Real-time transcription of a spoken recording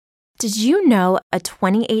Did you know a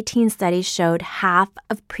 2018 study showed half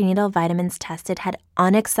of prenatal vitamins tested had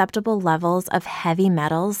unacceptable levels of heavy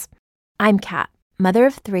metals? I'm Kat, mother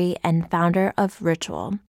of 3 and founder of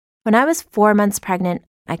Ritual. When I was 4 months pregnant,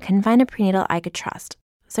 I couldn't find a prenatal I could trust,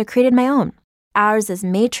 so I created my own. Ours is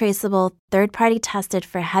made traceable, third-party tested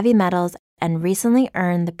for heavy metals, and recently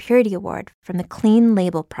earned the Purity Award from the Clean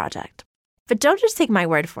Label Project. But don't just take my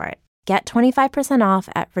word for it. Get 25% off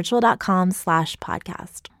at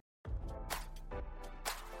ritual.com/podcast.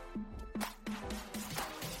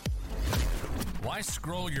 Why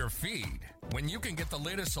scroll your feed when you can get the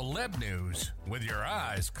latest celeb news with your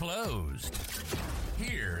eyes closed?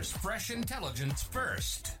 Here's fresh intelligence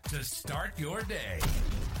first to start your day.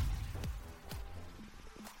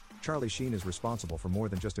 Charlie Sheen is responsible for more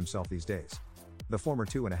than just himself these days. The former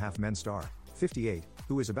 2.5 Men star, 58,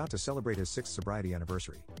 who is about to celebrate his 6th sobriety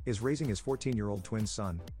anniversary, is raising his 14-year-old twin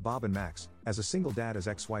son, Bob and Max, as a single dad as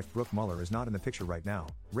ex-wife Brooke Mueller is not in the picture right now,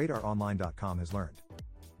 RadarOnline.com has learned.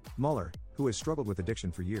 Mueller, who has struggled with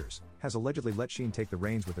addiction for years, has allegedly let Sheen take the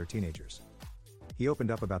reins with their teenagers. He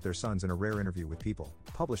opened up about their sons in a rare interview with People,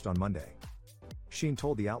 published on Monday. Sheen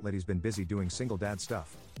told the outlet he's been busy doing single dad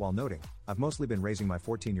stuff, while noting, "I've mostly been raising my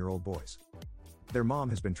 14-year-old boys. Their mom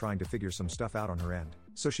has been trying to figure some stuff out on her end,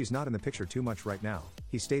 so she's not in the picture too much right now,"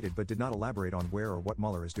 he stated, but did not elaborate on where or what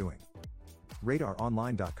Mueller is doing.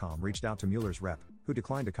 RadarOnline.com reached out to Mueller's rep, who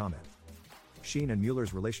declined to comment. Sheen and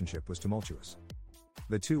Mueller's relationship was tumultuous.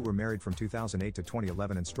 The two were married from 2008 to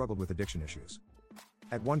 2011 and struggled with addiction issues.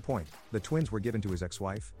 At one point, the twins were given to his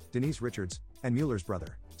ex-wife, Denise Richards, and Mueller's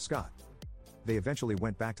brother, Scott. They eventually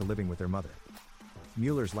went back to living with their mother.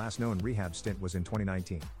 Mueller's last known rehab stint was in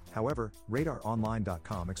 2019. However,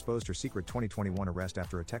 RadarOnline.com exposed her secret 2021 arrest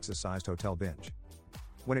after a Texas-sized hotel binge.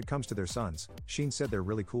 When it comes to their sons, Sheen said they're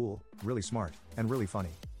really cool, really smart, and really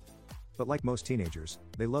funny. But like most teenagers,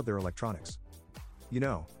 they love their electronics. You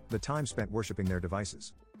know, the time spent worshiping their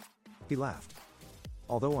devices. He laughed.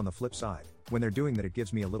 Although on the flip side, when they're doing that, it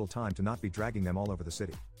gives me a little time to not be dragging them all over the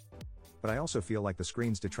city. But I also feel like the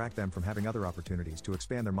screens detract them from having other opportunities to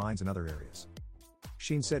expand their minds in other areas.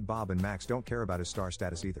 Sheen said Bob and Max don't care about his star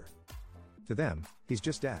status either. To them, he's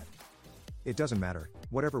just dad. It doesn't matter,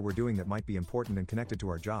 whatever we're doing that might be important and connected to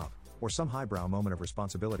our job, or some highbrow moment of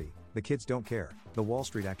responsibility, the kids don't care, the Wall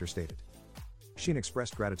Street actor stated. Sheen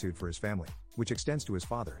expressed gratitude for his family, which extends to his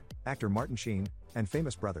father, actor Martin Sheen, and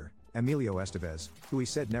famous brother, Emilio Estevez, who he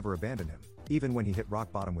said never abandoned him, even when he hit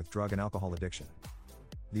rock bottom with drug and alcohol addiction.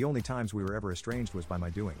 "The only times we were ever estranged was by my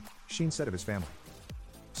doing," Sheen said of his family.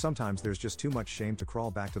 "Sometimes there's just too much shame to crawl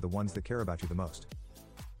back to the ones that care about you the most.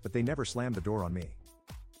 But they never slammed the door on me.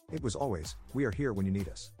 It was always, we are here when you need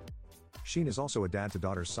us." Sheen is also a dad to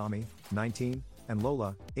daughters Sami, 19, and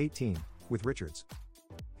Lola, 18, with Richards.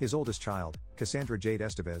 His oldest child, Cassandra Jade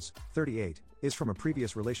Estevez, 38, is from a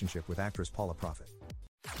previous relationship with actress Paula Prophet.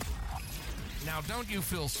 Now, don't you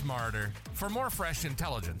feel smarter? For more fresh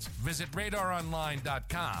intelligence, visit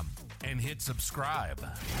RadarOnline.com and hit subscribe.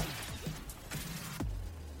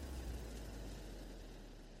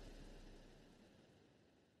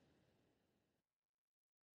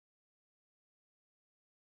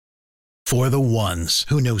 For the ones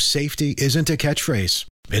who know safety isn't a catchphrase,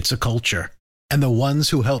 it's a culture. And the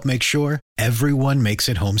ones who help make sure everyone makes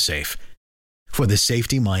it home safe. For the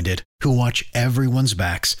safety-minded who watch everyone's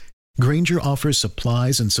backs, Grainger offers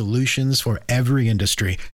supplies and solutions for every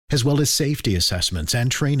industry, as well as safety assessments and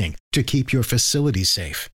training to keep your facilities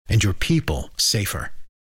safe and your people safer.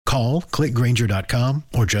 Call, click Grainger.com,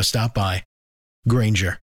 or just stop by.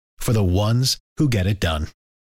 Grainger, for the ones who get it done.